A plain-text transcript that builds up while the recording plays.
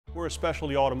We're a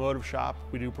specialty automotive shop.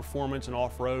 We do performance and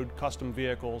off-road, custom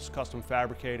vehicles, custom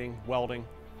fabricating, welding.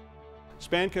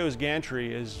 Spanco's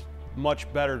gantry is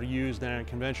much better to use than a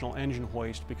conventional engine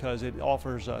hoist because it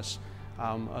offers us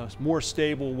a more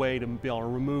stable way to be able to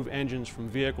remove engines from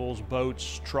vehicles,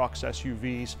 boats, trucks,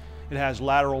 SUVs. It has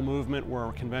lateral movement where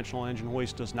a conventional engine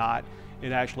hoist does not.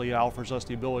 It actually offers us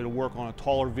the ability to work on a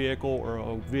taller vehicle or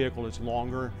a vehicle that's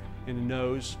longer in the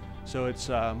nose, so it's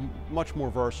much more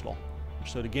versatile.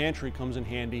 So the gantry comes in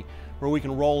handy where we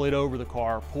can roll it over the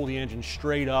car, pull the engine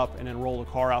straight up and then roll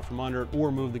the car out from under it,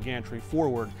 or move the gantry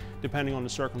forward depending on the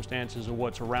circumstances of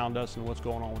what's around us and what's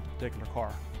going on with the particular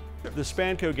car. The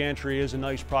Spanco gantry is a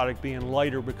nice product, being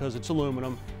lighter because it's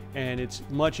aluminum, and it's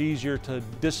much easier to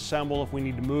disassemble if we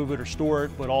need to move it or store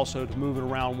it, but also to move it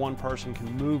around. One person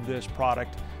can move this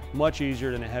product much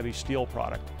easier than a heavy steel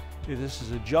product. This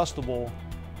is adjustable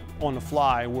on the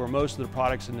fly, where most of the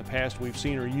products in the past we've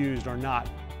seen or used are not.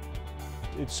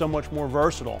 It's so much more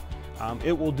versatile.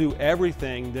 It will do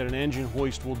everything that an engine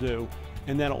hoist will do,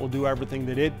 and then it will do everything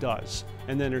that it does.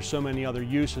 And then there's so many other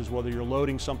uses, whether you're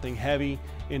loading something heavy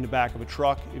in the back of a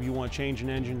truck, if you want to change an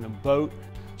engine in a boat.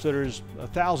 So there's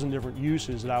 1,000 different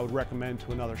uses that I would recommend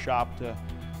to another shop to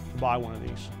buy one of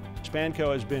these.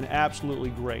 Spanco has been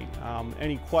absolutely great.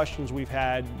 Any questions we've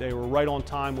had, they were right on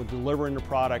time with delivering the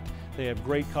product. They have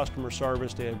great customer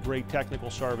service, they have great technical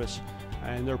service,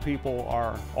 and their people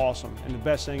are awesome. And the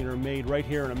best thing, they're made right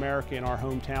here in America, in our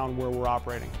hometown where we're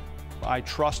operating. I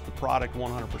trust the product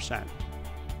 100%.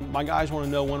 My guys want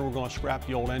to know when we're going to scrap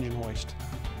the old engine hoist.